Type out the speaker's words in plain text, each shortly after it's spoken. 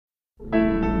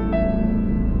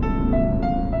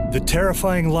The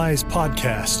Terrifying Lies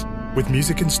Podcast, with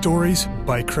music and stories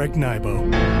by Craig Nybo.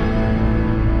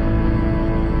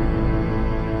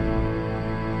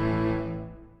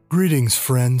 Greetings,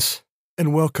 friends,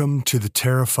 and welcome to the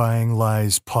Terrifying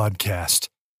Lies Podcast.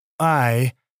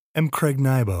 I am Craig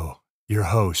Nybo, your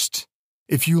host.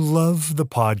 If you love the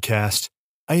podcast,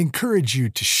 I encourage you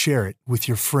to share it with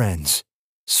your friends.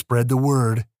 Spread the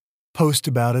word, post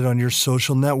about it on your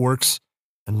social networks,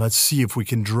 and let's see if we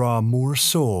can draw more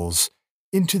souls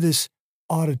into this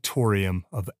auditorium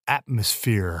of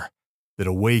atmosphere that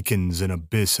awakens an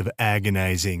abyss of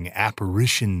agonizing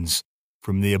apparitions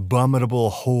from the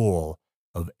abominable hole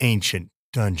of ancient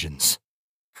dungeons.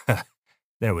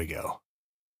 There we go.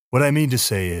 What I mean to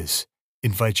say is,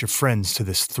 invite your friends to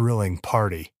this thrilling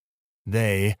party.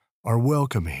 They are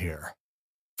welcome here.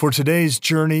 For today's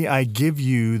journey, I give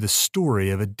you the story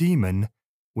of a demon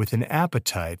with an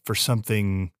appetite for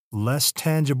something less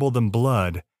tangible than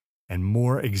blood and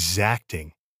more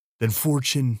exacting than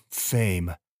fortune,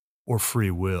 fame, or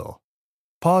free will.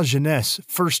 Paul Jeunesse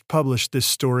first published this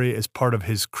story as part of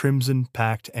his Crimson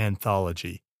Pact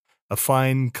anthology, a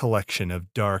fine collection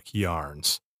of dark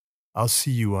yarns. I'll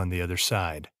see you on the other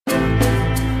side.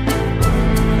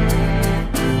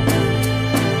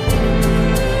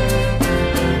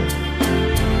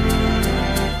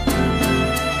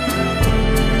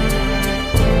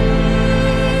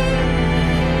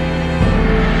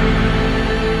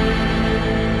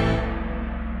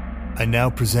 I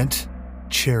now present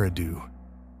Cheridoo,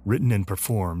 written and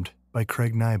performed by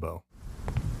Craig Nybo.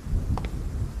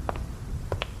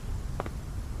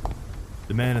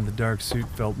 The man in the dark suit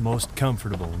felt most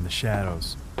comfortable in the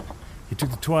shadows. He took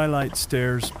the twilight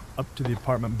stairs up to the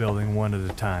apartment building one at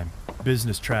a time.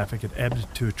 Business traffic had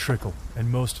ebbed to a trickle, and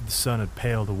most of the sun had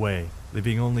paled away,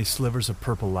 leaving only slivers of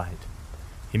purple light.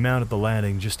 He mounted the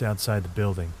landing just outside the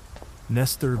building.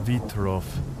 Nestor Vitrov,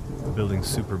 the building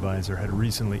supervisor, had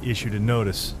recently issued a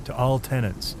notice to all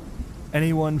tenants.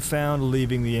 Anyone found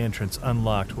leaving the entrance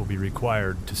unlocked will be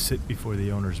required to sit before the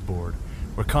owner's board,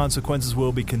 where consequences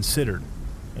will be considered,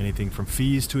 anything from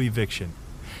fees to eviction.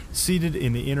 Seated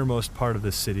in the innermost part of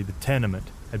the city, the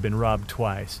tenement had been robbed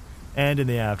twice, and in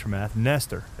the aftermath,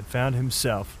 Nestor had found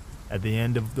himself at the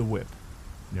end of the whip,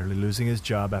 nearly losing his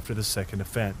job after the second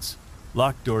offense.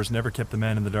 Locked doors never kept the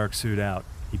man in the dark suit out.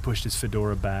 He pushed his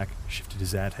fedora back, shifted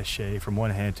his attaché from one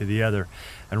hand to the other,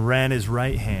 and ran his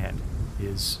right hand,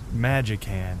 his magic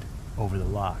hand, over the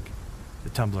lock. The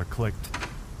tumbler clicked.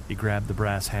 He grabbed the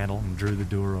brass handle and drew the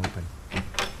door open.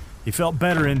 He felt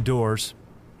better indoors.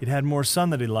 He'd had more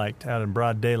sun than he liked out in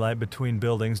broad daylight between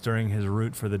buildings during his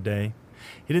route for the day.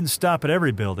 He didn't stop at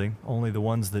every building, only the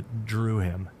ones that drew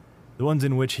him, the ones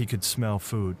in which he could smell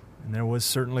food, and there was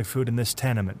certainly food in this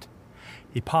tenement.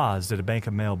 He paused at a bank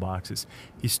of mailboxes.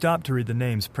 He stopped to read the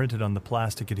names printed on the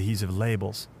plastic adhesive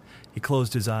labels. He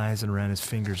closed his eyes and ran his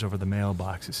fingers over the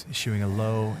mailboxes, issuing a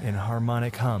low,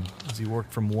 inharmonic hum as he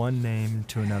worked from one name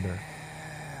to another.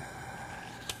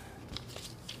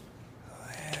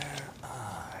 Where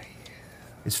are you?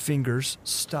 His fingers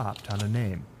stopped on a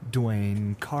name,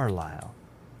 Dwayne Carlyle.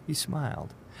 He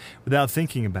smiled. Without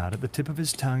thinking about it, the tip of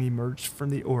his tongue emerged from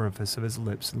the orifice of his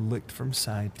lips and licked from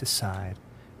side to side,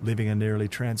 leaving a nearly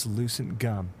translucent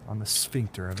gum on the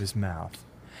sphincter of his mouth.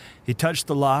 He touched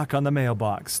the lock on the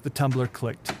mailbox. The tumbler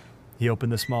clicked. He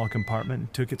opened the small compartment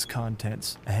and took its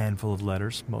contents, a handful of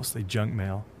letters, mostly junk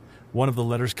mail. One of the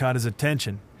letters caught his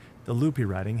attention. The loopy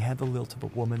writing had the lilt of a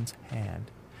woman's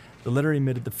hand. The letter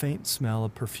emitted the faint smell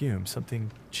of perfume, something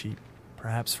cheap,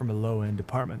 perhaps from a low-end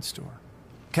department store.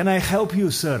 "Can I help you,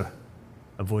 sir?"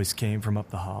 A voice came from up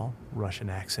the hall,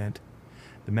 Russian accent.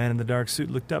 The man in the dark suit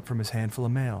looked up from his handful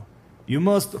of mail. "You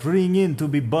must ring in to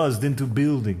be buzzed into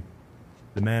building."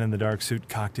 The man in the dark suit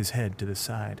cocked his head to the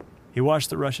side. He watched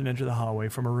the Russian enter the hallway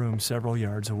from a room several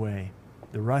yards away.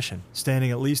 The Russian, standing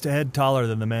at least a head taller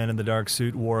than the man in the dark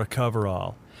suit, wore a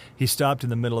coverall. He stopped in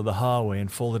the middle of the hallway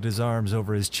and folded his arms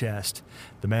over his chest.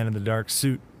 The man in the dark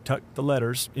suit tucked the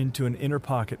letters into an inner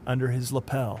pocket under his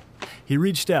lapel. He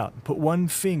reached out and put one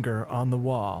finger on the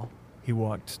wall. He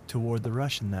walked toward the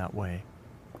Russian that way,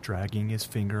 dragging his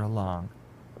finger along.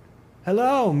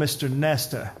 "Hello, Mr.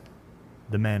 Nestor,"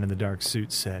 the man in the dark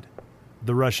suit said.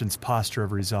 The Russian's posture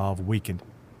of resolve weakened.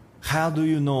 "How do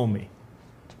you know me?"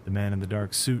 The man in the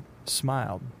dark suit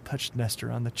smiled and touched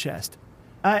Nestor on the chest.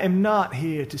 "I am not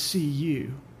here to see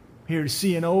you. Here to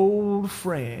see an old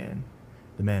friend."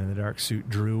 The man in the dark suit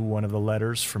drew one of the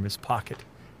letters from his pocket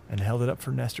and held it up for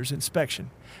Nestor's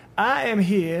inspection. "I am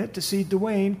here to see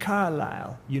Dwayne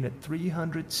Carlyle, Unit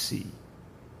 300C.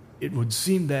 It would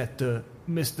seem that,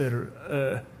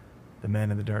 Mr. The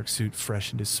man in the dark suit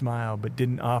freshened his smile, but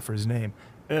didn't offer his name.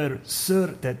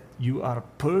 Sir, that you are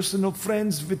personal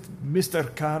friends with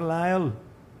Mr. Carlyle?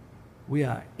 We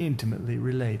are intimately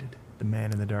related, the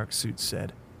man in the dark suit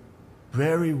said.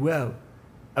 Very well.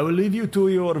 I will leave you to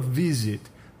your visit.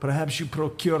 Perhaps you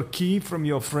procure key from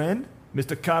your friend,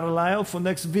 Mr. Carlyle, for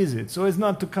next visit, so as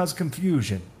not to cause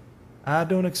confusion. I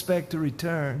don't expect to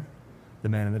return, the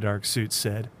man in the dark suit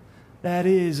said. That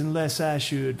is, unless I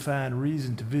should find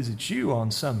reason to visit you on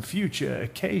some future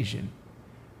occasion.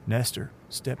 Nestor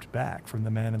stepped back from the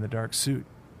man in the dark suit.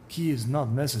 Key is not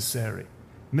necessary.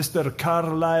 Mr.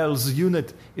 Carlyle's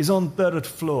unit is on 3rd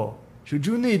floor. Should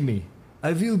you need me,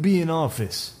 I will be in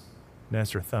office.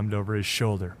 Nestor thumbed over his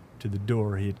shoulder to the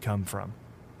door he had come from.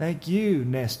 Thank you,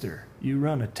 Nestor. You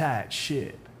run a tight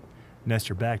ship.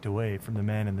 Nestor backed away from the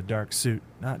man in the dark suit,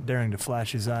 not daring to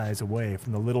flash his eyes away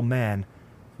from the little man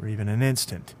for even an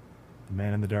instant. The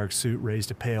man in the dark suit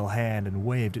raised a pale hand and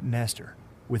waved at Nestor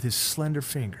with his slender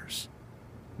fingers.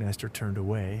 Nestor turned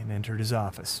away and entered his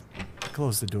office. He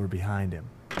closed the door behind him.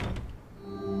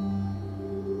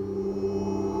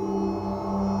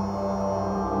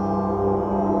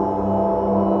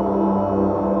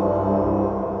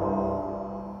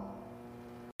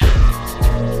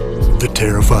 The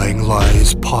Terrifying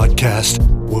Lies podcast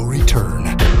will return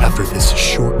after this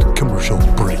short commercial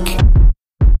break.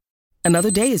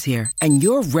 Another day is here, and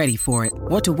you're ready for it.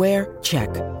 What to wear? Check.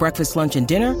 Breakfast, lunch, and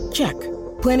dinner? Check.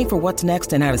 Planning for what's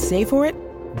next and how to save for it?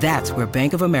 That's where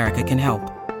Bank of America can help.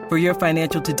 For your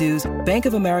financial to-dos, Bank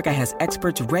of America has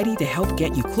experts ready to help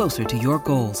get you closer to your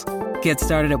goals. Get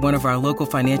started at one of our local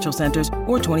financial centers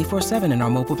or 24/7 in our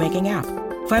mobile banking app.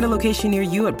 Find a location near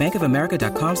you at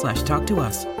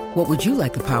bankofamerica.com/talktous. What would you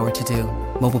like the power to do?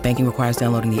 Mobile banking requires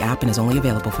downloading the app and is only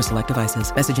available for select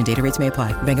devices. Message and data rates may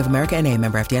apply. Bank of America N.A.,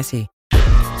 member FDIC.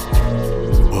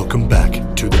 Welcome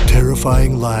back to the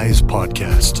Terrifying Lies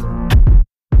podcast.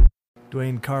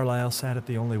 Dwayne Carlyle sat at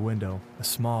the only window, a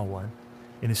small one,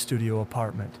 in his studio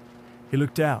apartment. He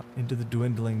looked out into the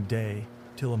dwindling day,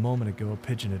 till a moment ago a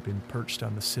pigeon had been perched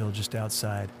on the sill just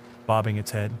outside, bobbing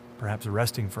its head, perhaps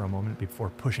resting for a moment before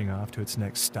pushing off to its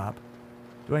next stop.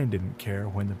 Dwayne didn't care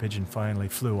when the pigeon finally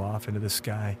flew off into the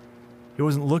sky. He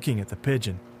wasn't looking at the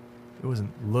pigeon. He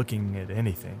wasn't looking at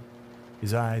anything.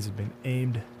 His eyes had been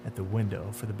aimed at the window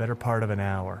for the better part of an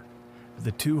hour, but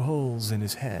the 2 holes in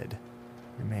his head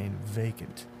remained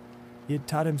vacant. He had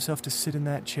taught himself to sit in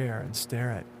that chair and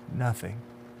stare at nothing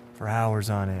for hours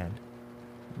on end,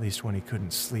 at least when he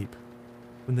couldn't sleep.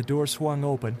 When the door swung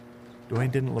open,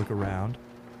 Dwayne didn't look around.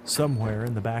 Somewhere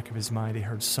in the back of his mind he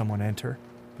heard someone enter,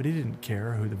 but he didn't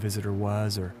care who the visitor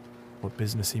was or what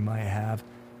business he might have.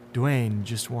 Dwayne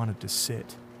just wanted to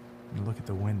sit and look at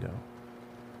the window.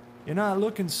 You're not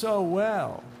looking so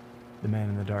well, the man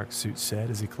in the dark suit said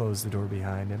as he closed the door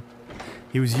behind him.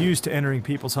 He was used to entering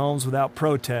people's homes without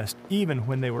protest, even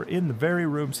when they were in the very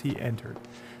rooms he entered.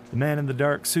 The man in the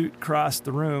dark suit crossed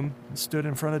the room and stood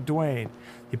in front of Dwayne.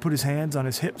 He put his hands on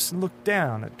his hips and looked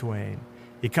down at Dwayne.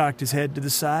 He cocked his head to the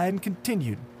side and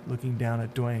continued looking down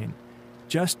at Dwayne.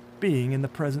 Just being in the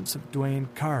presence of Dwayne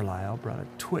Carlyle brought a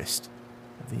twist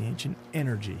of the ancient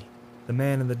energy. The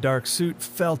man in the dark suit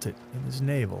felt it in his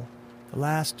navel, the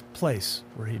last place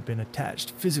where he'd been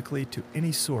attached physically to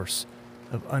any source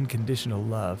of unconditional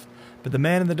love. But the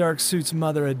man in the dark suit's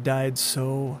mother had died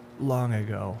so long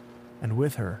ago, and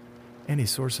with her, any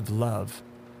source of love,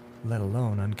 let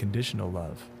alone unconditional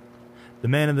love. The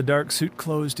man in the dark suit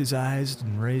closed his eyes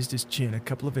and raised his chin a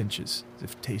couple of inches, as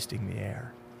if tasting the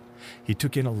air. He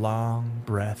took in a long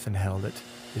breath and held it.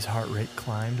 His heart rate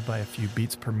climbed by a few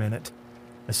beats per minute.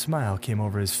 A smile came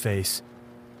over his face.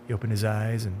 He opened his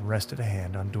eyes and rested a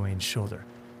hand on Dwayne's shoulder.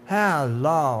 How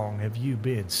long have you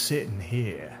been sitting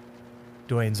here?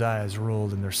 Dwayne's eyes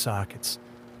rolled in their sockets,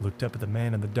 looked up at the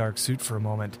man in the dark suit for a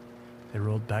moment. They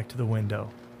rolled back to the window.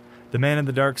 The man in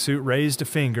the dark suit raised a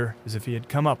finger as if he had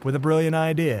come up with a brilliant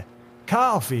idea.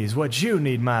 Coffee's what you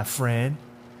need, my friend.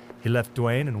 He left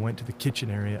Dwayne and went to the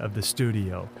kitchen area of the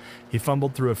studio. He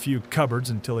fumbled through a few cupboards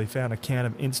until he found a can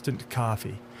of instant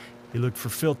coffee. He looked for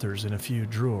filters in a few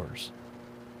drawers.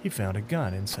 He found a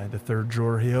gun inside the 3rd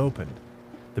drawer he opened.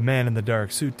 The man in the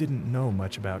dark suit didn't know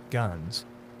much about guns,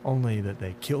 only that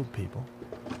they killed people.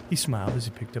 He smiled as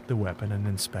he picked up the weapon and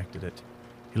inspected it.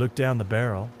 He looked down the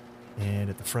barrel, and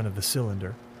at the front of the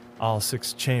cylinder, all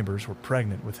 6 chambers were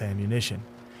pregnant with ammunition.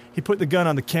 He put the gun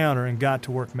on the counter and got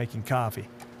to work making coffee.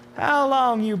 How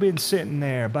long you been sitting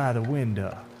there by the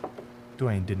window?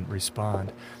 Dwayne didn't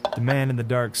respond. The man in the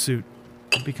dark suit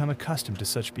had become accustomed to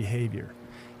such behavior.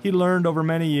 He learned over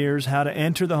many years how to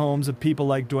enter the homes of people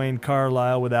like Dwayne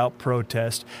Carlyle without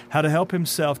protest, how to help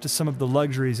himself to some of the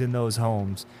luxuries in those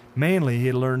homes. Mainly, he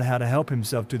had learned how to help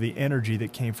himself to the energy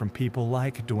that came from people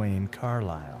like Dwayne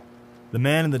Carlyle. The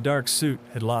man in the dark suit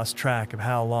had lost track of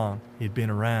how long he had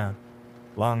been around.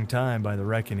 Long time by the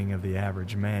reckoning of the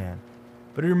average man.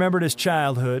 But he remembered his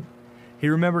childhood. He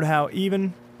remembered how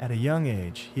even at a young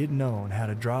age he had known how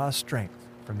to draw strength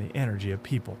from the energy of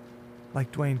people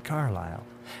like Dwayne Carlyle.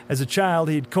 As a child,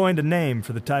 he had coined a name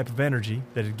for the type of energy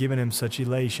that had given him such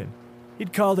elation.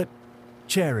 He'd called it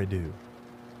Cheridoo.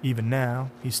 Even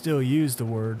now, he still used the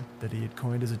word that he had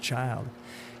coined as a child.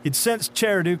 He'd sensed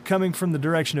Cheridoo coming from the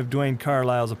direction of Dwayne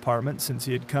Carlyle's apartment since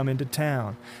he had come into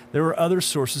town. There were other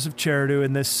sources of Cheridoo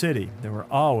in this city. There were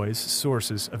always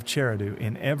sources of Cheridoo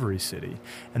in every city,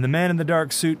 and the man in the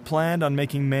dark suit planned on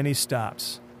making many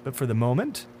stops. But for the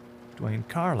moment, Dwayne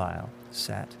Carlyle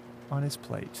sat on his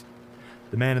plate.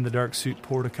 The man in the dark suit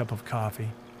poured a cup of coffee.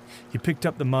 He picked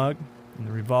up the mug and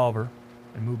the revolver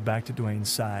and moved back to Dwayne's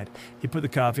side. He put the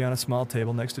coffee on a small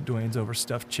table next to Dwayne's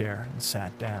overstuffed chair and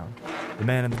sat down. The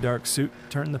man in the dark suit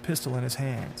turned the pistol in his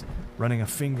hands, running a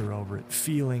finger over it,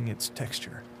 feeling its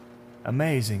texture.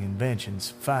 "Amazing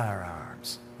inventions,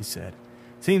 firearms," he said.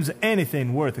 "Seems that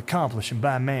anything worth accomplishing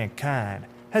by mankind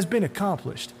has been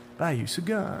accomplished by use of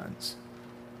guns."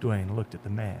 Dwayne looked at the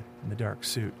man in the dark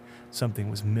suit.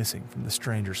 Something was missing from the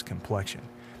stranger's complexion.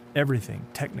 Everything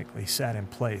technically sat in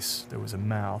place. There was a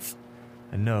mouth,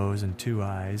 a nose, and two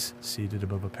eyes seated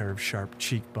above a pair of sharp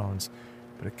cheekbones,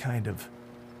 but a kind of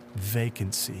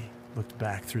vacancy looked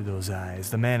back through those eyes.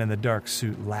 The man in the dark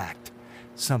suit lacked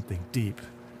something deep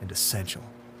and essential.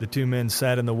 The two men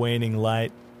sat in the waning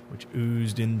light, which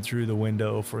oozed in through the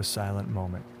window for a silent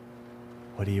moment.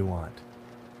 "What do you want?"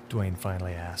 Dwayne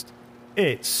finally asked.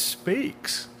 "It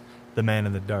speaks," the man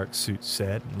in the dark suit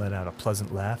said, and let out a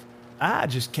pleasant laugh. "I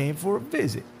just came for a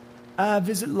visit. I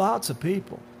visit lots of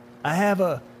people. I have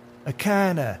a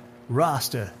kind of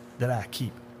roster that I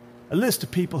keep, a list of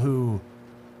people who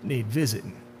need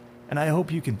visiting, and I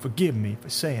hope you can forgive me for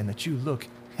saying that you look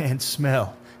and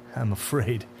smell, I'm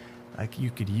afraid, like you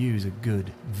could use a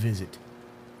good visit."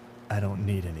 "I don't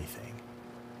need anything,"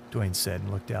 Dwayne said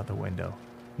and looked out the window.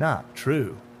 "Not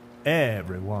true.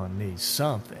 Everyone needs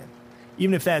something,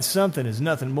 even if that something is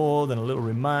nothing more than a little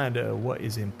reminder of what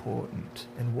is important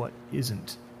and what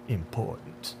isn't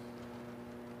important."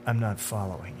 "I'm not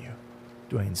following you,"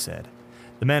 Dwayne said.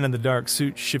 The man in the dark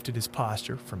suit shifted his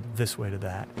posture from this way to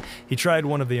that. He tried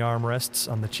one of the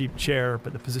armrests on the cheap chair,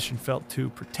 but the position felt too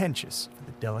pretentious for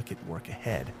the delicate work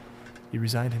ahead. He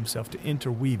resigned himself to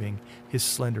interweaving his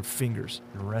slender fingers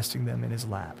and resting them in his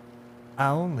lap. "I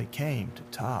only came to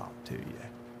talk to you."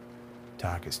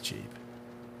 "Talk is cheap.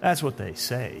 That's what they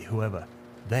say, whoever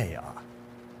they are.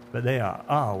 But they are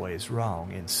always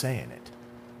wrong in saying it.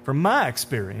 From my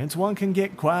experience, one can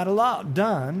get quite a lot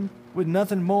done with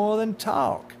nothing more than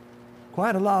talk.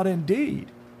 Quite a lot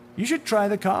indeed. You should try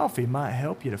the coffee. It might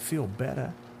help you to feel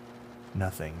better."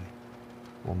 "Nothing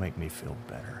will make me feel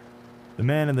better." The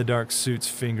man in the dark suit's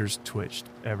fingers twitched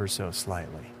ever so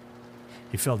slightly.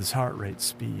 He felt his heart rate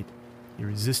speed. He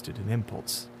resisted an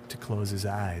impulse to close his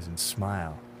eyes and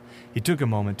smile. He took a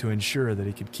moment to ensure that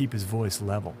he could keep his voice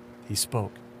level. He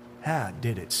spoke. "How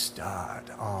did it start,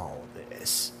 all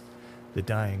this?" The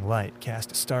dying light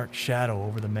cast a stark shadow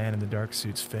over the man in the dark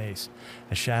suit's face,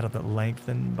 a shadow that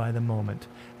lengthened by the moment.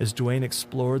 As Dwayne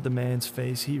explored the man's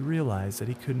face, he realized that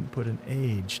he couldn't put an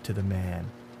age to the man.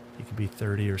 He could be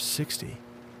 30 or 60.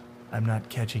 "I'm not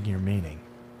catching your meaning."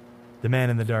 The man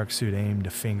in the dark suit aimed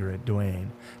a finger at Dwayne,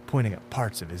 pointing at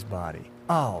parts of his body.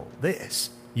 "All this,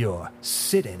 your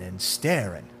sitting and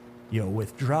staring, your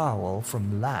withdrawal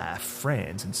from life,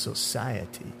 friends, and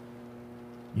society."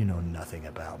 "You know nothing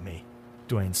about me,"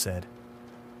 Dwayne said.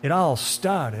 "It all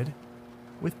started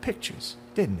with pictures,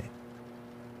 didn't it?"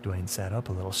 Dwayne sat up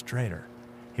a little straighter.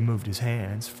 He moved his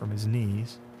hands from his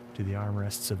knees to the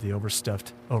armrests of the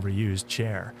overstuffed, overused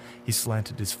chair. He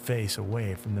slanted his face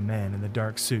away from the man in the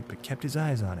dark suit, but kept his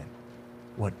eyes on him.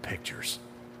 "What pictures?"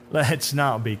 "Let's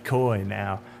not be coy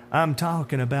now. I'm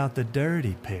talking about the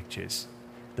dirty pictures.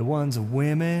 The ones of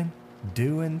women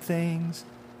doing things."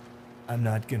 "I'm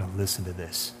not going to listen to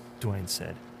this," Dwayne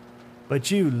said.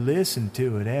 "But you listen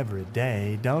to it every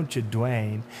day, don't you,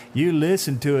 Dwayne? You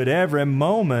listen to it every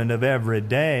moment of every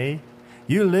day.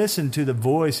 You listen to the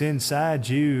voice inside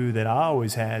you that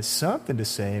always has something to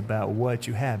say about what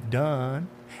you have done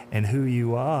and who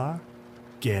you are."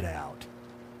 "Get out,"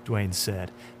 Dwayne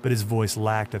said, but his voice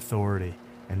lacked authority,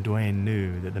 and Dwayne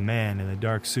knew that the man in the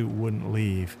dark suit wouldn't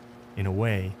leave. In a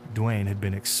way, Dwayne had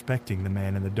been expecting the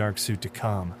man in the dark suit to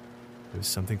come. There was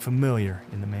something familiar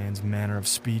in the man's manner of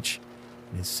speech,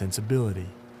 in his sensibility,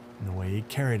 in the way he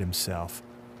carried himself,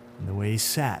 in the way he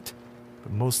sat,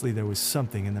 but mostly there was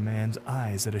something in the man's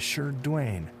eyes that assured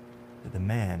Dwayne that the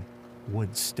man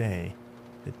would stay,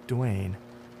 that Dwayne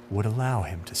would allow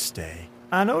him to stay.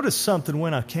 "I noticed something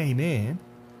when I came in,"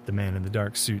 the man in the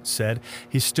dark suit said.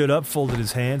 He stood up, folded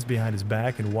his hands behind his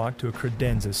back, and walked to a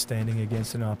credenza standing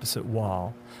against an opposite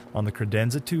wall. On the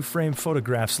credenza, 2 framed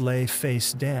photographs lay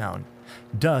face down.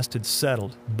 Dust had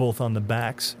settled, both on the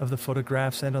backs of the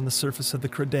photographs and on the surface of the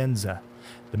credenza.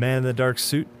 The man in the dark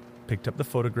suit picked up the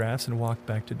photographs and walked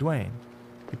back to Dwayne.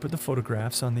 He put the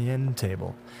photographs on the end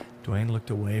table. Dwayne looked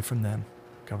away from them,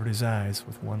 covered his eyes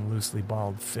with one loosely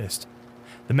balled fist.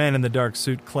 The man in the dark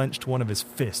suit clenched one of his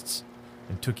fists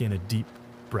and took in a deep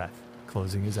breath,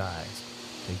 closing his eyes,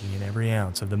 taking in every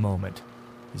ounce of the moment.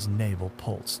 His navel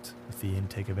pulsed with the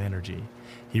intake of energy.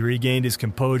 He regained his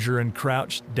composure and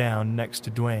crouched down next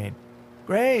to Dwayne.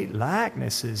 "Great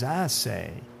likenesses, I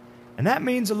say. And that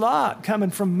means a lot coming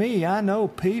from me. I know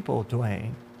people,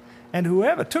 Dwayne. And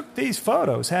whoever took these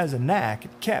photos has a knack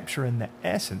at capturing the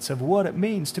essence of what it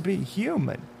means to be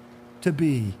human, to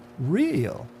be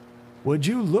real. Would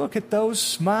you look at those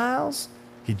smiles?"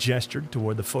 He gestured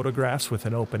toward the photographs with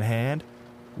an open hand.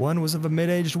 One was of a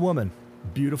mid-aged woman,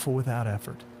 beautiful without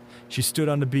effort. She stood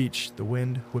on the beach, the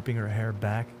wind whipping her hair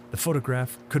back. The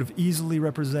photograph could have easily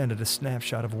represented a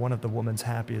snapshot of one of the woman's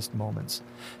happiest moments.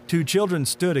 2 children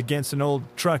stood against an old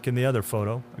truck in the other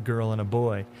photo, a girl and a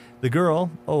boy. The girl,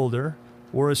 older,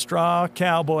 wore a straw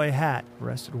cowboy hat,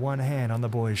 rested one hand on the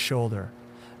boy's shoulder.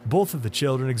 Both of the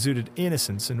children exuded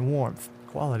innocence and warmth,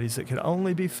 qualities that could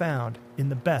only be found in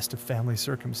the best of family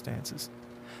circumstances.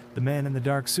 The man in the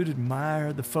dark suit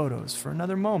admired the photos for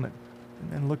another moment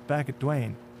and then looked back at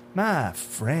Dwayne. "My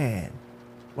friend,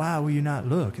 why will you not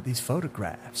look at these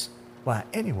photographs? Why,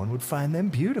 anyone would find them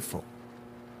beautiful."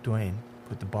 Dwayne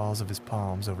put the balls of his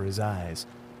palms over his eyes.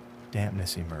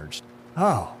 Dampness emerged.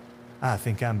 "Oh, I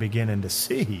think I'm beginning to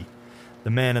see," the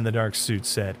man in the dark suit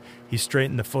said. He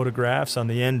straightened the photographs on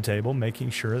the end table,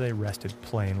 making sure they rested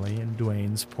plainly in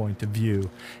Dwayne's point of view.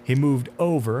 He moved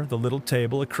over the little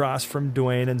table across from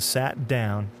Dwayne and sat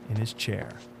down in his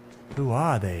chair. "Who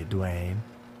are they, Dwayne?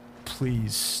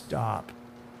 Please stop."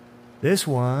 "This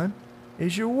one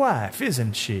is your wife,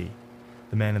 isn't she?"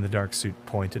 The man in the dark suit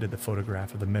pointed at the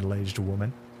photograph of the middle-aged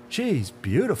woman. "She's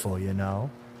beautiful, you know.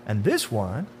 And this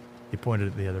one," he pointed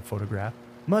at the other photograph,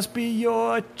 "must be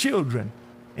your children.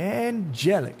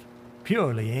 Angelic,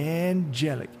 purely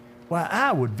angelic. Why,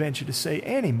 I would venture to say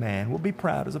any man will be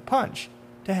proud as a punch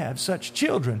to have such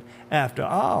children. After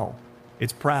all,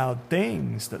 it's proud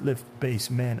things that lift base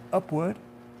men upward."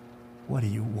 "What do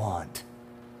you want?"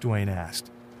 Dwayne asked,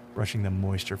 brushing the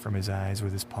moisture from his eyes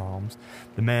with his palms.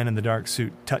 The man in the dark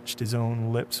suit touched his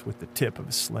own lips with the tip of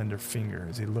his slender finger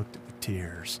as he looked at the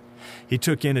tears. He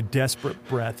took in a desperate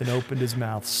breath and opened his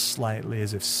mouth slightly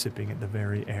as if sipping at the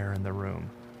very air in the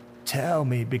room. "Tell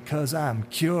me, because I'm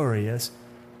curious,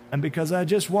 and because I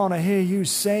just want to hear you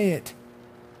say it.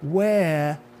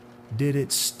 Where did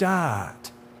it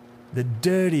start? The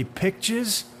dirty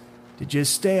pictures? Did you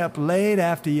stay up late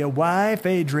after your wife,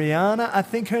 Adriana, I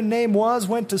think her name was,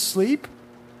 went to sleep?"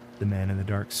 The man in the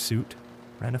dark suit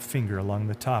ran a finger along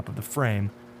the top of the frame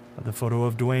of the photo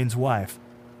of Dwayne's wife.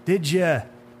 "Did you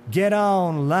get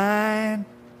online?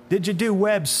 Did you do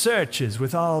web searches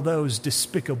with all those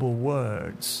despicable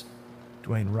words?"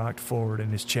 Dwayne rocked forward in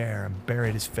his chair and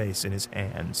buried his face in his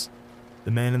hands. The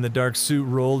man in the dark suit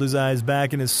rolled his eyes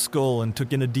back in his skull and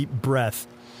took in a deep breath,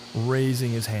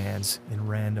 raising his hands in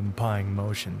random pawing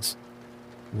motions.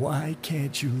 "Why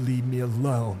can't you leave me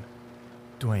alone?"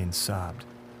 Dwayne sobbed.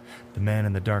 The man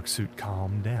in the dark suit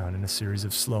calmed down in a series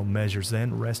of slow measures,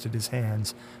 then rested his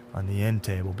hands on the end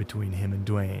table between him and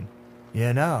Dwayne.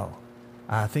 "You know,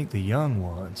 I think the young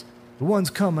ones, the ones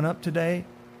coming up today,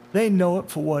 they know it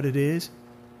for what it is.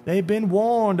 They've been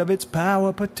warned of its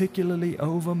power, particularly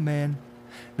over men.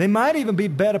 They might even be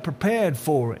better prepared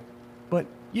for it. But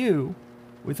you,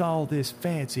 with all this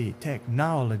fancy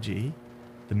technology,"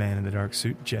 the man in the dark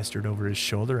suit gestured over his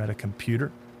shoulder at a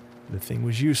computer. The thing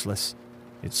was useless.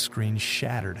 Its screen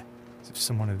shattered, as if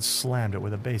someone had slammed it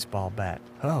with a baseball bat.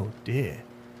 "Oh dear,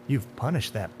 you've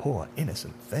punished that poor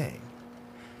innocent thing."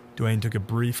 Dwayne took a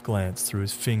brief glance through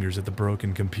his fingers at the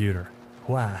broken computer.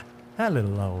 "Why, that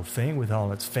little old thing with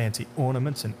all its fancy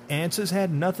ornaments and answers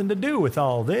had nothing to do with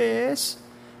all this."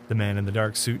 The man in the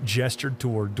dark suit gestured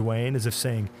toward Dwayne as if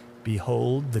saying,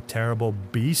 "Behold the terrible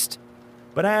beast.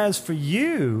 But as for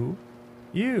you,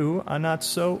 you are not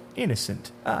so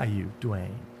innocent, are you,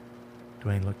 Dwayne?"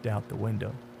 Dwayne looked out the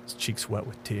window, his cheeks wet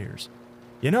with tears.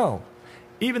 "You know,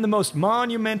 Even the most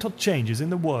monumental changes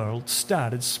in the world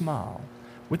started small,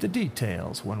 with the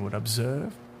details one would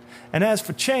observe. And as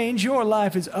for change, your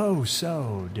life is oh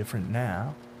so different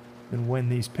now than when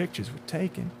these pictures were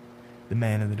taken. The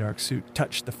man in the dark suit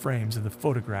touched the frames of the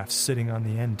photographs sitting on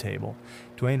the end table.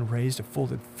 Dwayne raised a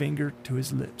folded finger to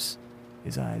his lips.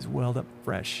 His eyes welled up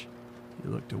fresh. He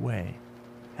looked away.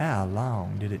 How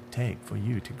long did it take for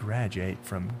you to graduate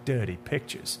from dirty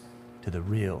pictures to the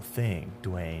real thing,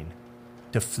 Dwayne?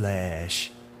 To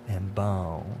flesh and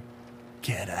bone.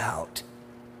 Get out,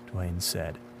 Dwayne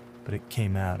said, but it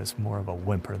came out as more of a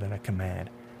whimper than a command.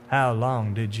 How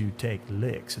long did you take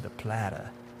licks of the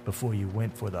platter before you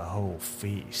went for the whole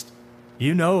feast?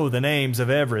 You know the names of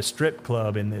every strip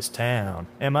club in this town.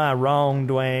 Am I wrong,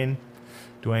 Dwayne?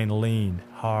 Dwayne leaned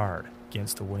hard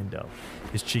against the window.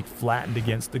 His cheek flattened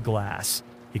against the glass.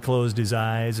 He closed his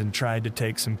eyes and tried to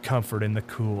take some comfort in the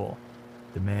cool.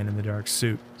 The man in the dark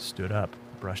suit stood up,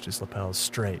 brushed his lapels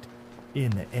straight.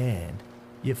 In the end,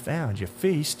 you found your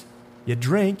feast. You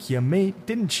drink your meat,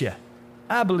 didn't you?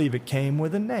 I believe it came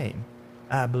with a name.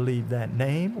 I believe that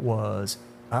name was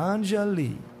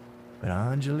Anjali. But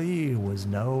Anjali was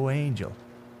no angel.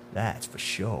 That's for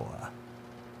sure.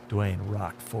 Dwayne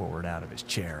rocked forward out of his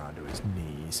chair onto his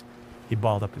knees. He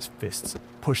balled up his fists and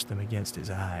pushed them against his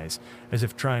eyes, as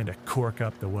if trying to cork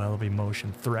up the well of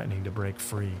emotion threatening to break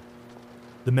free.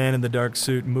 The man in the dark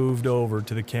suit moved over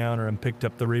to the counter and picked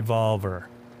up the revolver.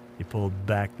 He pulled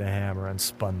back the hammer and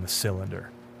spun the cylinder.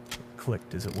 It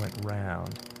clicked as it went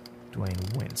round.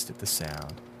 Dwayne winced at the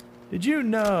sound. Did you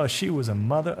know she was a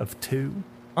mother of two?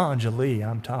 Anjali,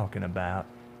 I'm talking about.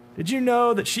 Did you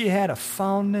know that she had a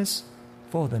fondness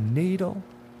for the needle,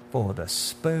 for the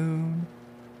spoon,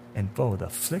 and for the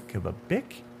flick of a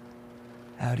bick?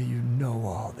 How do you know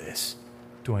all this?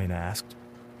 Dwayne asked,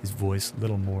 his voice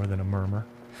little more than a murmur.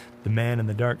 The man in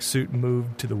the dark suit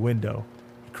moved to the window.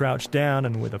 He crouched down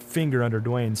and with a finger under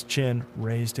Dwayne's chin,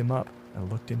 raised him up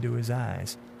and looked into his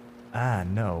eyes. I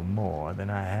know more than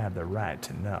I have the right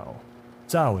to know.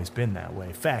 It's always been that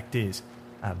way. Fact is,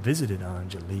 I visited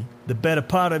Anjali the better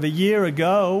part of a year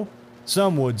ago.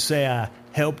 Some would say I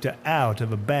helped her out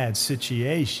of a bad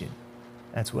situation.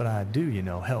 That's what I do,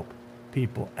 help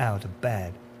people out of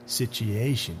bad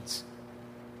situations.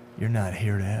 You're not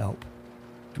here to help,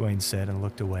 Dwayne said and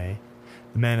looked away.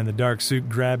 The man in the dark suit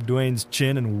grabbed Dwayne's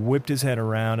chin and whipped his head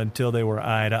around until they were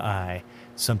eye to eye.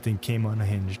 Something came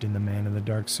unhinged in the man in the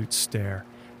dark suit's stare,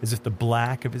 as if the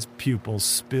black of his pupils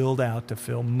spilled out to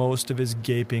fill most of his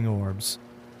gaping orbs.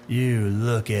 You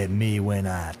look at me when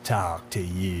I talk to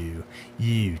you,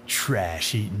 you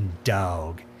trash-eating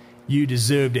dog. You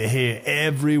deserve to hear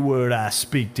every word I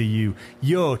speak to you.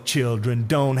 Your children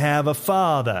don't have a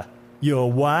father.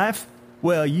 Your wife?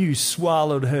 Well, you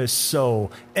swallowed her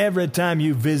soul every time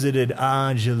you visited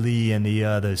Anjali and the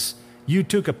others. You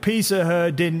took a piece of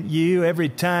her, didn't you, every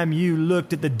time you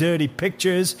looked at the dirty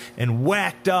pictures and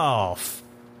whacked off?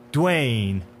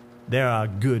 Dwayne, there are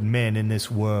good men in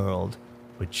this world,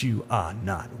 but you are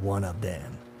not one of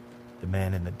them. The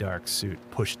man in the dark suit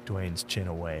pushed Dwayne's chin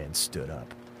away and stood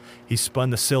up. He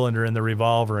spun the cylinder in the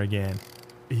revolver again.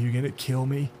 Are you going to kill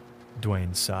me?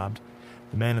 Dwayne sobbed.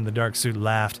 The man in the dark suit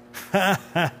laughed. Ha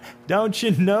ha! Don't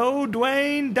you know,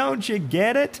 Dwayne? Don't you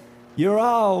get it? You're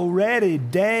already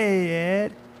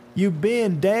dead. You've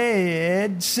been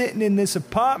dead, sitting in this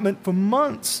apartment for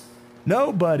months.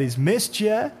 Nobody's missed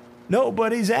you.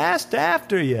 Nobody's asked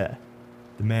after you.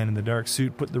 The man in the dark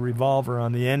suit put the revolver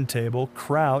on the end table,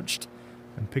 crouched,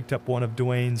 and picked up one of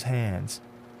Dwayne's hands.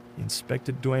 He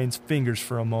inspected Dwayne's fingers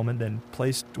for a moment, then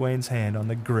placed Dwayne's hand on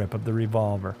the grip of the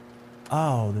revolver.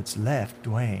 All that's left,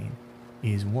 Dwayne,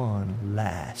 is one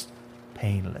last,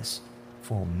 painless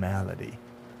formality.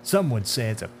 Some would say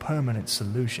it's a permanent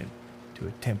solution to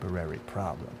a temporary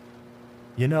problem.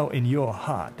 In your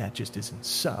heart, that just isn't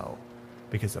so,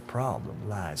 because the problem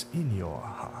lies in your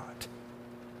heart.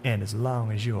 And as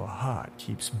long as your heart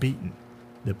keeps beating,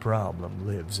 the problem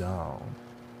lives on.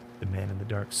 The man in the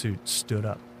dark suit stood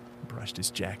up and brushed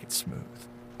his jacket smooth.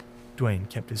 Dwayne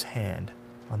kept his hand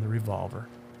on the revolver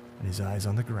and his eyes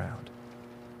on the ground.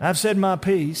 I've said my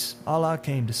piece, all I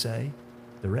came to say.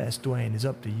 The rest, Dwayne, is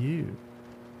up to you.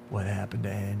 What happened to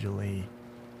Anjali?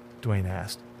 Dwayne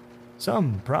asked.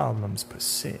 Some problems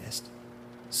persist.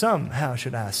 Some, how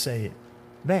should I say it,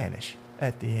 vanish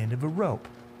at the end of a rope,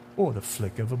 or the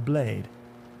flick of a blade,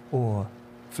 or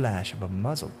flash of a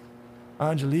muzzle.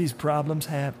 Anjali's problems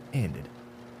have ended.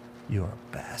 You're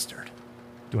a bastard,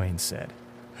 Dwayne said.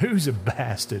 Who's a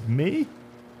bastard, me?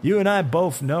 You and I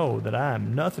both know that I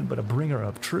am nothing but a bringer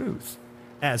of truth.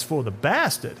 As for the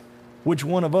bastard, which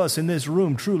one of us in this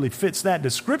room truly fits that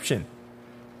description?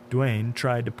 Dwayne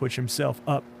tried to push himself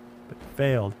up, but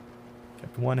failed.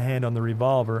 Kept one hand on the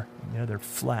revolver and the other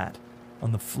flat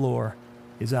on the floor,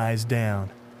 his eyes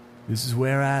down. "This is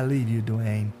where I leave you,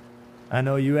 Dwayne. I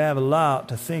know you have a lot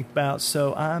to think about,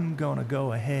 so I'm gonna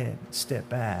go ahead and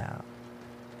step out.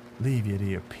 Leave you to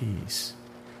your peace."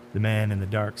 The man in the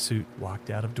dark suit walked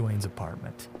out of Dwayne's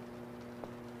apartment.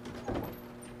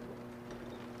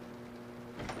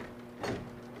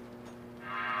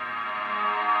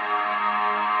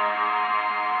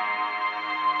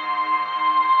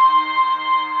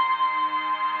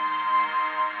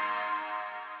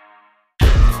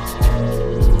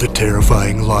 The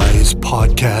Terrifying Lies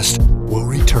podcast will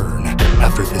return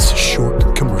after this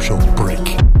short commercial break.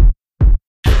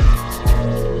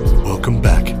 Welcome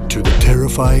back to the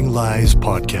Terrifying Lies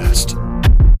podcast.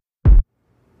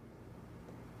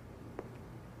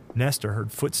 Nestor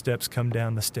heard footsteps come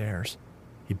down the stairs.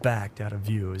 He backed out of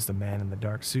view as the man in the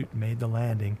dark suit made the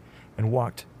landing and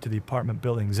walked to the apartment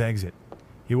building's exit.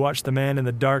 He watched the man in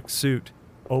the dark suit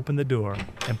open the door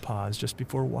and pause just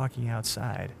before walking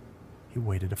outside. He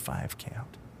waited a 5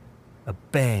 count. A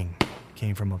bang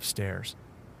came from upstairs,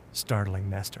 startling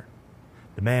Nestor.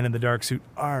 The man in the dark suit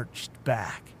arched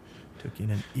back, took in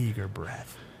an eager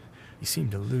breath. He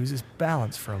seemed to lose his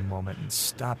balance for a moment and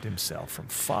stopped himself from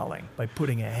falling by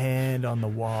putting a hand on the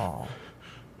wall.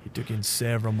 He took in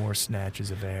several more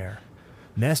snatches of air.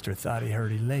 Nestor thought he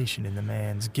heard elation in the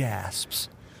man's gasps.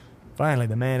 Finally,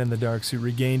 the man in the dark suit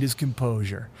regained his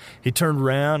composure. He turned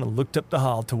round and looked up the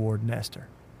hall toward Nestor.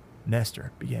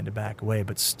 Nestor began to back away,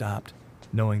 but stopped,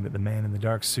 knowing that the man in the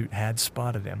dark suit had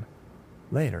spotted him.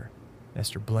 Later,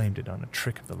 Nestor blamed it on a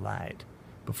trick of the light,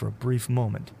 but for a brief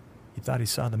moment, he thought he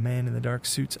saw the man in the dark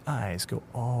suit's eyes go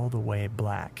all the way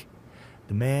black.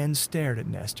 The man stared at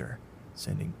Nestor,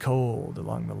 sending cold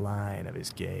along the line of his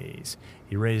gaze.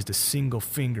 He raised a single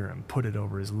finger and put it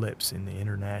over his lips in the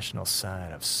international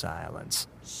sign of silence.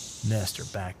 Nestor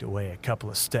backed away a couple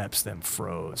of steps, then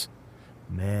froze.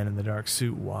 The man in the dark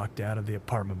suit walked out of the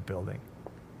apartment building.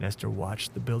 Nestor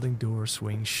watched the building door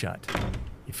swing shut.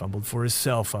 He fumbled for his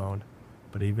cell phone,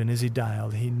 but even as he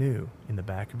dialed, he knew, in the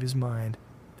back of his mind,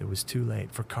 that it was too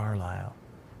late for Carlisle.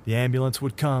 The ambulance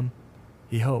would come.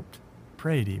 He hoped,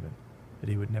 prayed even, that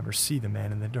he would never see the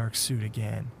man in the dark suit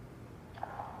again.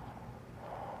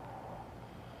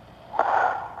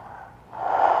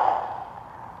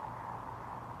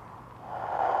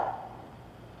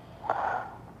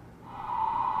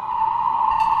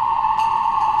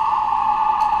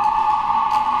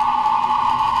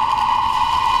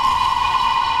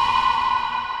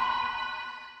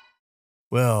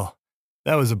 Well,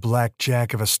 that was a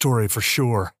blackjack of a story for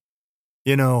sure.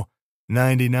 You know,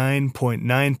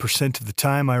 99.9% of the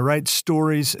time I write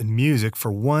stories and music for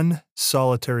one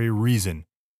solitary reason: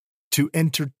 to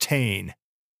entertain.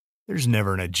 There's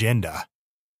never an agenda.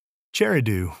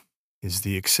 Cheridoo is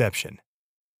the exception.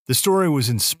 The story was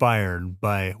inspired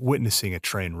by witnessing a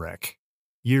train wreck.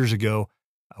 Years ago,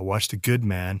 I watched a good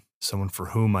man, someone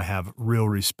for whom I have real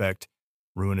respect,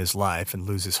 ruin his life and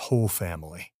lose his whole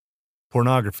family.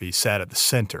 Pornography sat at the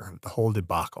center of the whole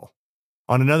debacle.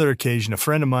 On another occasion, a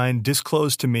friend of mine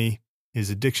disclosed to me his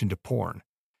addiction to porn.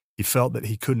 He felt that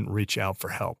he couldn't reach out for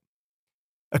help.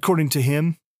 According to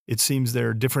him, it seems there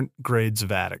are different grades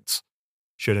of addicts.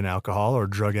 Should an alcohol or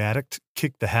drug addict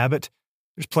kick the habit,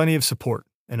 there's plenty of support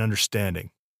and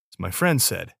understanding. As my friend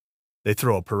said, they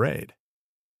throw a parade.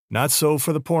 Not so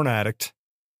for the porn addict.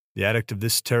 The addict of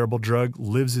this terrible drug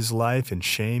lives his life in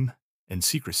shame and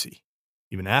secrecy,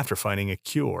 even after finding a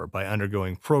cure by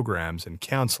undergoing programs and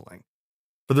counseling.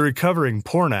 For the recovering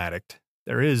porn addict,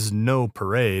 there is no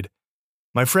parade.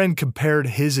 My friend compared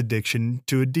his addiction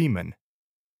to a demon.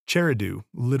 Cheridoo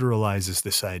literalizes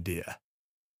this idea.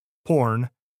 Porn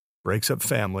breaks up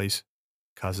families,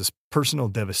 causes personal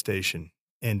devastation,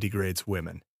 and degrades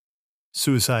women.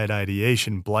 Suicide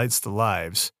ideation blights the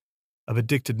lives of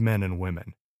addicted men and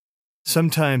women.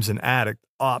 Sometimes an addict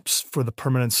opts for the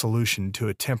permanent solution to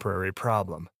a temporary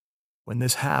problem. When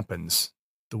this happens,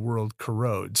 the world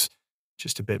corrodes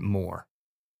just a bit more.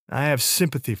 I have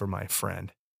sympathy for my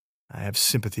friend. I have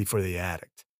sympathy for the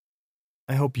addict.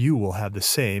 I hope you will have the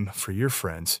same for your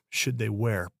friends should they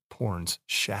wear porn's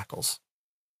shackles.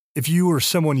 If you or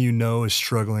someone you know is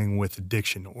struggling with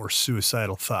addiction or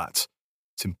suicidal thoughts,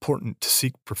 it's important to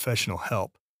seek professional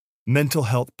help. Mental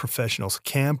health professionals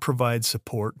can provide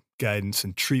support, guidance,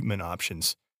 and treatment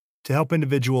options to help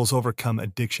individuals overcome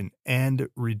addiction and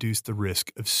reduce the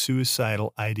risk of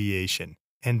suicidal ideation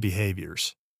and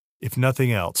behaviors. If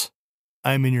nothing else,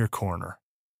 I'm in your corner.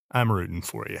 I'm rooting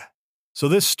for you. So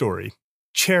this story,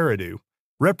 Cheridoo,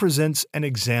 represents an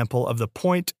example of the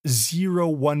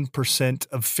 0.01%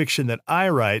 of fiction that I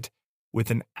write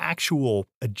with an actual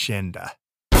agenda.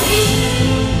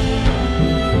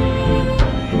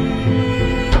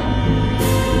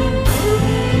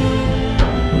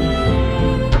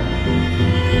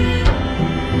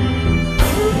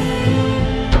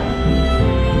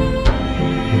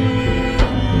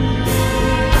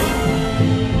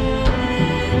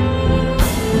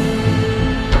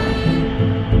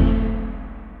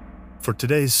 For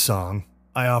today's song,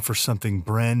 I offer something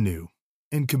brand new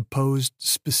and composed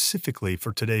specifically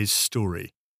for today's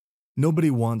story. Nobody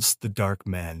wants the dark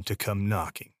man to come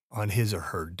knocking on his or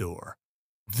her door.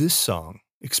 This song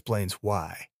explains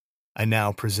why. I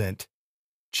now present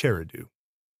Cheridoo,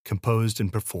 composed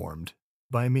and performed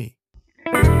by me.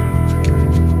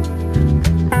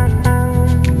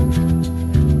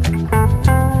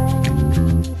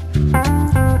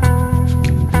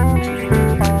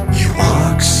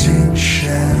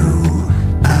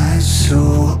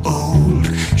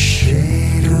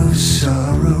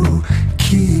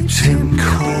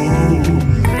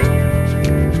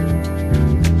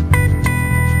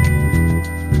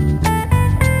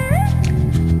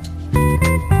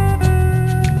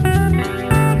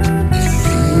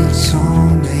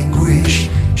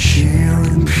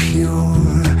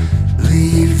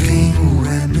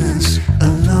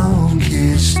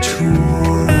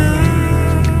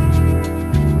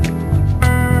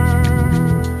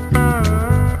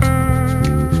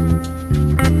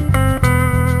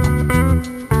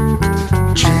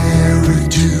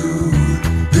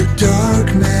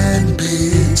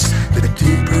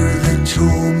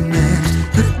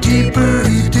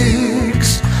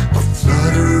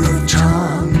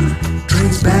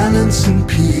 And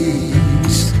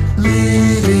peace,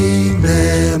 leaving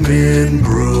them in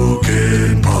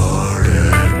broken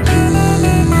hearted peace.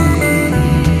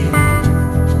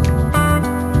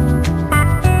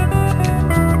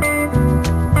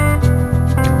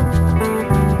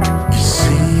 He's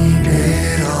seen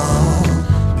it all,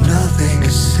 nothing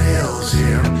assails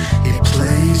him. He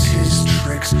plays his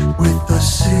tricks with a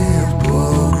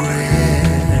simple grin.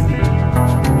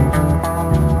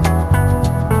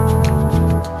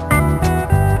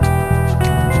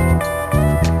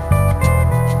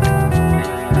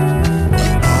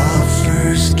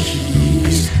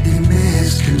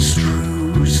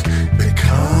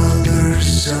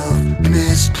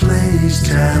 Misplaced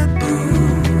taboo.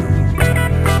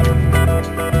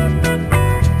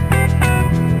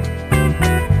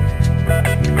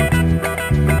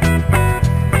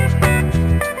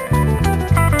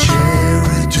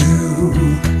 Cheridoo,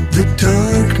 the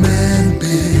dark man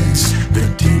bids. The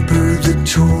deeper the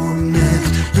torment,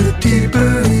 the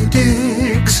deeper he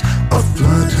digs. A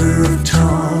flutter of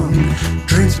tongue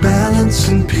drains balance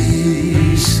and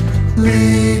peace,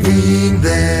 leaving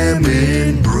them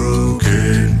in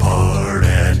broken part.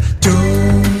 And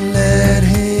don't let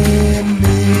him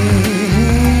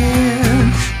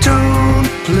in, don't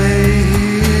play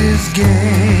his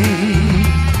game.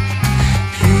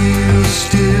 He'll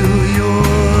steal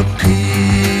your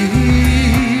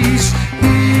peace,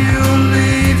 he'll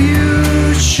leave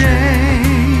you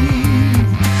shame.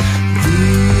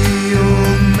 The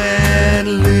old man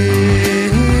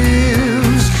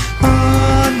lives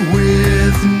on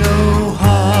with no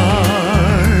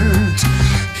heart.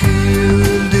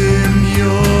 He'll dim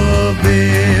your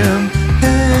beam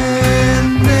and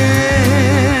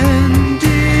then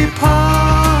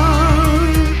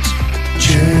depart.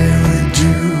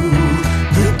 Cheridoo,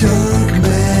 the dark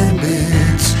man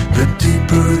bids. The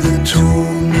deeper the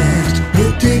torment, the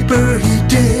deeper he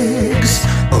digs.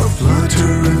 A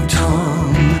flutter of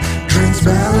tongue drains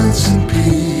balance and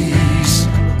peace,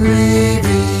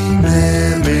 leaving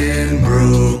them in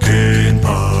broken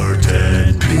part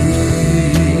and peace.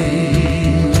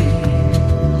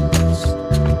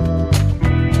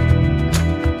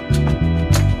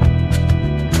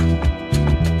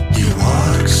 He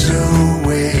walks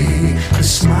away, a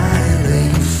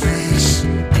smiling face.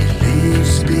 He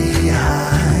leaves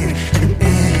behind an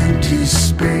empty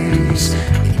space.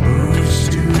 He moves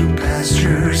to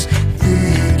pastures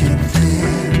thick and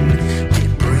thin. He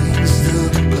brings the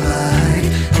blight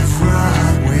of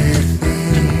rot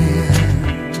within.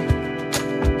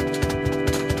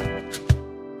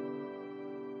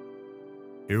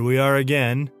 Here we are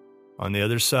again, on the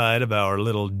other side of our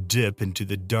little dip into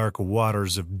the dark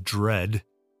waters of dread.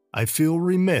 I feel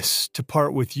remiss to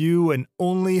part with you and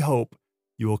only hope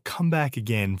you will come back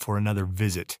again for another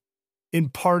visit. In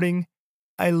parting,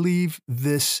 I leave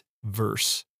this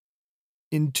verse.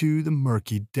 Into the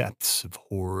murky depths of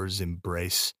horror's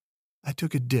embrace, I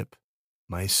took a dip,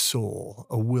 my soul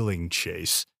a willing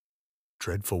chase,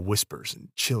 dreadful whispers and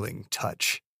chilling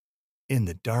touch. In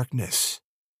the darkness,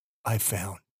 I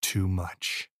found too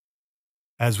much.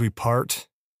 As we part,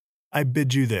 I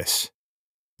bid you this: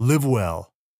 live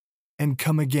well and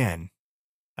come again.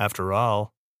 After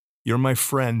all, you're my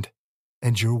friend,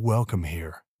 and you're welcome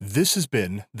here. This has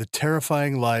been the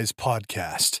Terrifying Lies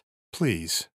podcast.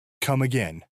 Please come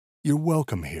again. You're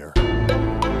welcome here.